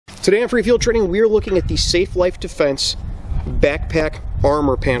Today on Free Field Training, we are looking at the Safe Life Defense backpack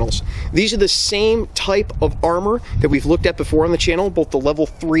armor panels. These are the same type of armor that we've looked at before on the channel, both the level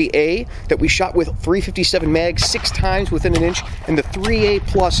 3A that we shot with 357 mags 6 times within an inch, and the 3A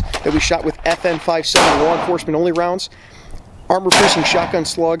plus that we shot with FN57 law enforcement only rounds, armor-piercing shotgun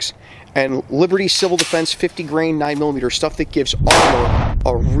slugs, and Liberty Civil Defense 50 grain 9mm stuff that gives armor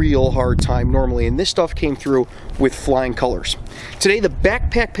a real hard time normally, and this stuff came through with flying colors. Today, the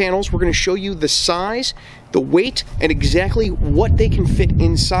backpack panels, we're going to show you the size, the weight, and exactly what they can fit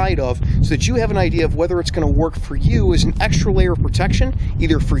inside of, so that you have an idea of whether it's going to work for you as an extra layer of protection,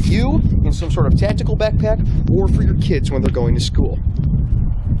 either for you in some sort of tactical backpack or for your kids when they're going to school.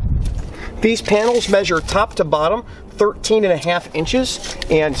 These panels measure top to bottom 13.5 inches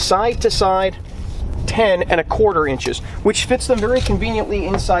and side to side 10.25 inches, which fits them very conveniently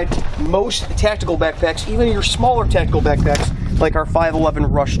inside most tactical backpacks, even your smaller tactical backpacks like our 511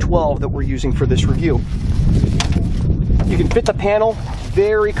 Rush 12 that we're using for this review. You can fit the panel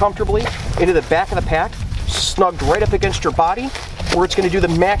very comfortably into the back of the pack, snugged right up against your body, where it's going to do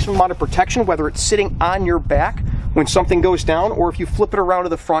the maximum amount of protection, whether it's sitting on your back when something goes down, or if you flip it around to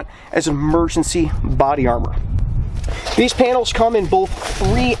the front as emergency body armor. These panels come in both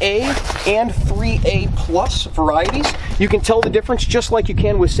 3A and 3A plus varieties. You can tell the difference just like you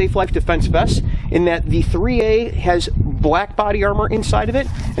can with Safe Life Defense vests, in that the 3A has black body armor inside of it,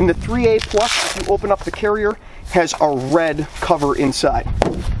 and the 3A plus, if you open up the carrier, has a red cover inside.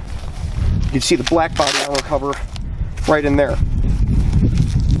 You can see the black body armor cover right in there.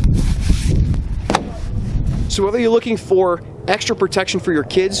 So whether you're looking for extra protection for your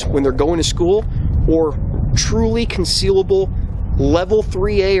kids when they're going to school, or truly concealable level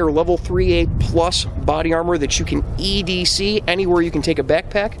 3A or level 3A plus body armor that you can EDC anywhere you can take a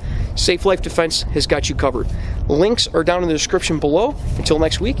backpack, Safe Life Defense has got you covered. Links are down in the description below. Until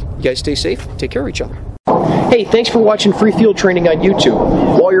next week, you guys stay safe, take care of each other. Hey, thanks for watching Free Field Training on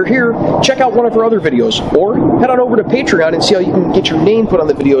YouTube. While you're here, check out one of our other videos, or head on over to Patreon and see how you can get your name put on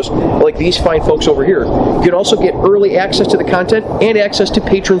the videos like these fine folks over here. You can also get early access to the content and access to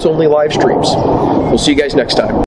patrons-only live streams. We'll see you guys next time.